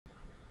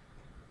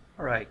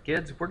Alright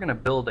kids, we're going to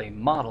build a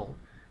model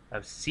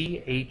of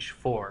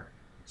CH4.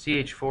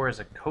 CH4 is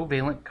a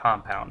covalent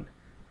compound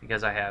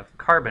because I have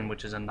carbon,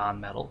 which is a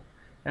nonmetal,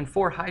 and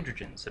 4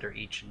 hydrogens that are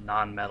each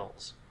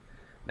nonmetals.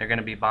 They're going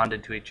to be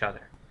bonded to each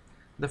other.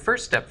 The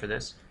first step for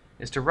this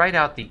is to write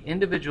out the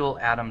individual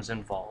atoms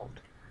involved.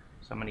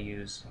 So I'm going to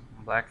use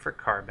black for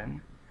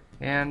carbon,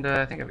 and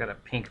I think I've got a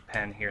pink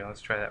pen here.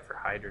 Let's try that for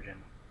hydrogen.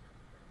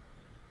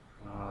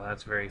 Oh,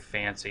 that's very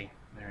fancy.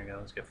 There we go.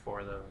 Let's get 4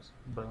 of those.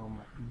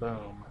 Boom,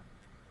 boom,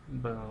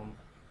 boom,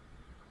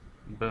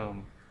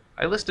 boom.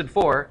 I listed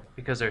 4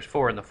 because there's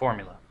 4 in the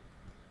formula.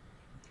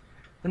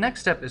 The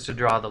next step is to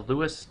draw the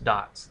Lewis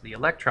dots, the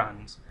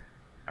electrons,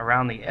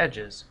 around the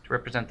edges to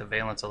represent the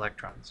valence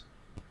electrons.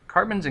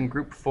 Carbon's in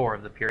group 4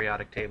 of the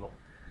periodic table.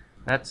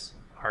 That's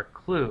our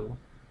clue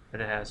that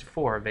it has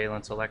 4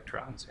 valence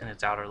electrons in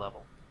its outer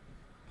level.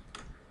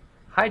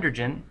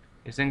 Hydrogen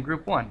is in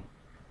group 1.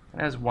 It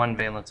has 1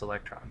 valence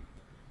electron.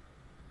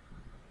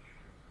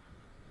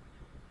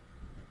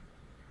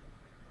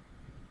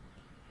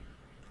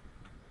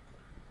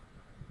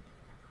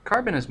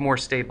 Carbon is more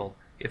stable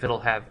if it'll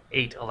have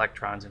 8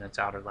 electrons in its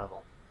outer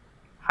level.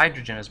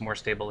 Hydrogen is more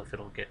stable if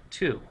it'll get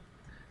 2.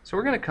 So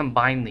we're going to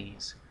combine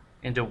these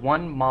into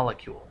one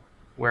molecule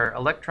where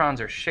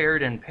electrons are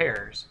shared in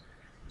pairs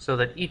so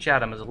that each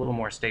atom is a little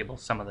more stable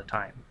some of the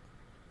time.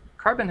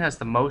 Carbon has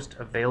the most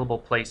available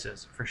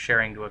places for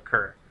sharing to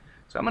occur.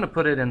 So I'm going to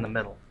put it in the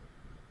middle.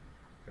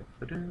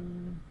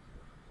 And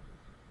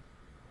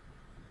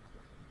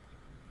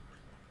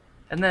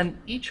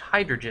then each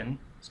hydrogen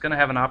is going to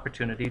have an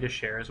opportunity to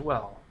share as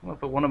well. I'm going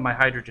to put one of my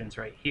hydrogens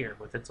right here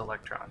with its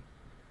electron.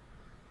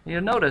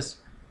 You'll notice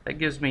that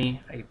gives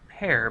me a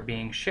pair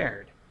being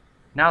shared.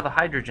 Now the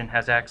hydrogen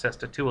has access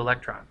to 2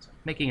 electrons,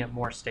 making it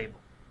more stable.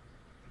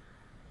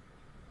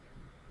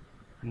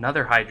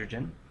 Another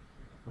hydrogen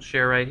will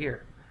share right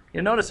here.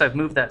 You'll notice I've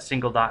moved that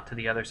single dot to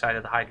the other side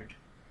of the hydrogen.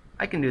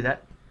 I can do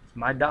that. It's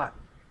my dot.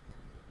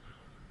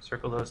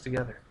 Circle those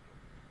together.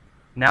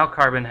 Now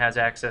carbon has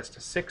access to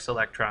 6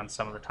 electrons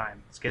some of the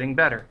time. It's getting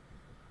better.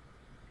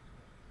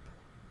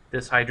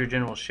 This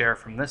hydrogen will share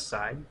from this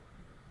side.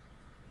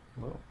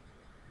 Whoa.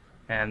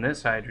 And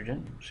this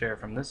hydrogen will share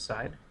from this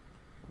side.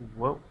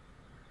 Whoa.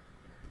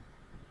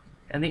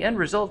 And the end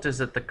result is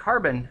that the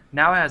carbon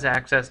now has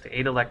access to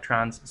 8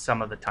 electrons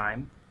some of the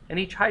time, and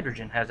each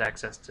hydrogen has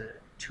access to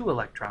 2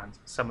 electrons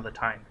some of the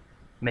time,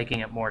 making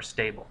it more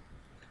stable.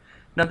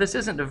 Now this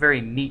isn't a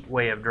very neat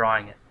way of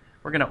drawing it.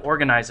 We're going to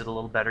organize it a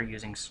little better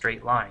using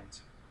straight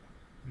lines.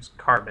 There's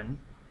carbon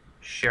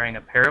sharing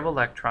a pair of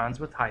electrons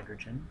with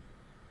hydrogen,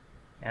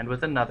 and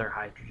with another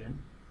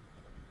hydrogen,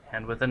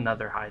 and with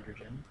another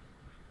hydrogen,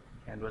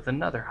 and with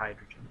another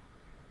hydrogen.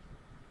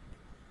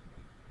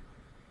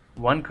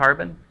 1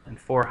 carbon and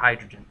 4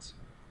 hydrogens.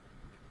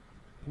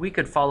 We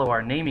could follow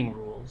our naming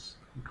rules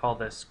and call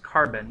this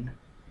carbon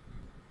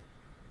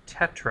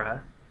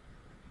tetrahydride.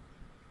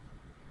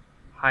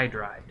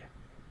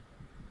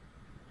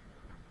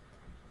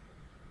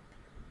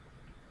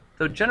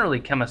 Though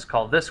generally chemists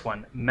call this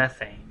one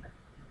methane.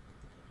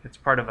 It's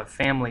part of a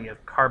family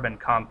of carbon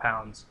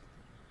compounds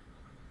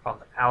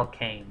called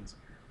alkanes,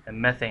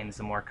 and methane is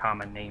the more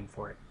common name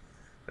for it.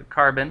 But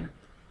carbon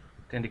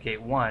to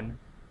indicate 1,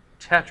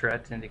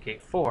 tetra to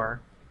indicate 4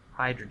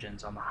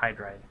 hydrogens on the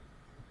hydride.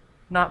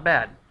 Not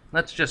bad.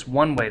 That's just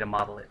one way to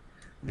model it.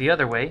 The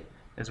other way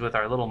is with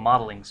our little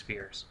modeling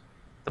spheres.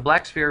 The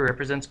black sphere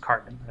represents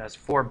carbon. It has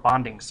 4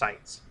 bonding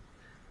sites.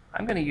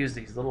 I'm going to use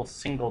these little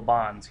single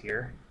bonds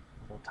here,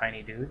 little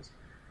tiny dudes,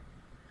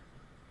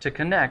 to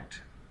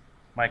connect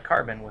my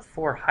carbon with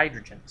 4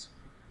 hydrogens.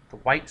 The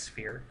white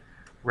sphere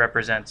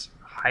represents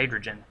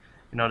hydrogen.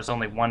 You notice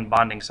only 1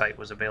 bonding site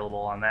was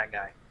available on that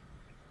guy.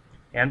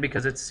 And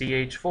because it's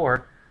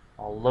CH4,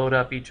 I'll load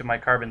up each of my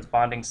carbon's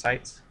bonding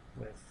sites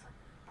with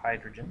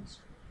hydrogens.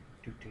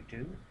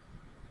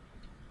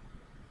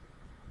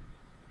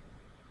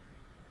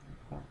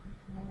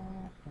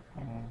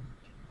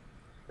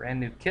 Brand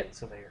new kit,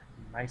 so they're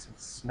nice and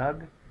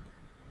snug.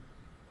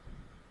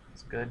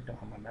 It's good. Don't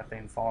want my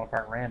methane falling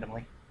apart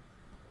randomly.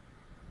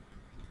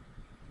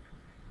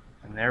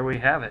 And there we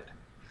have it.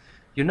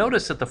 You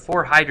notice that the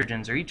 4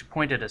 hydrogens are each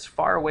pointed as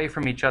far away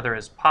from each other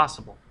as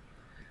possible.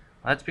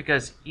 Well, that's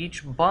because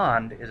each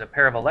bond is a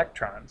pair of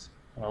electrons,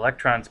 and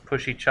electrons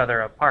push each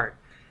other apart.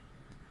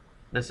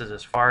 This is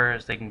as far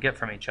as they can get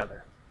from each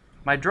other.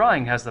 My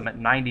drawing has them at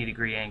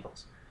 90-degree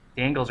angles.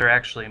 The angles are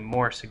actually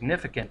more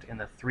significant in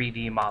the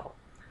 3D model.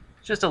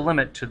 It's just a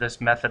limit to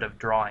this method of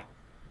drawing.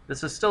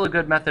 This is still a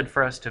good method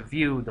for us to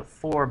view the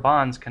 4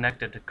 bonds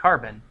connected to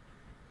carbon,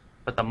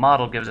 but the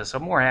model gives us a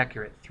more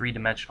accurate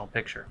 3-dimensional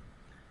picture.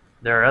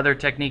 There are other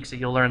techniques that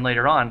you'll learn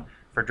later on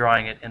for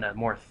drawing it in a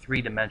more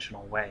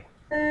 3-dimensional way.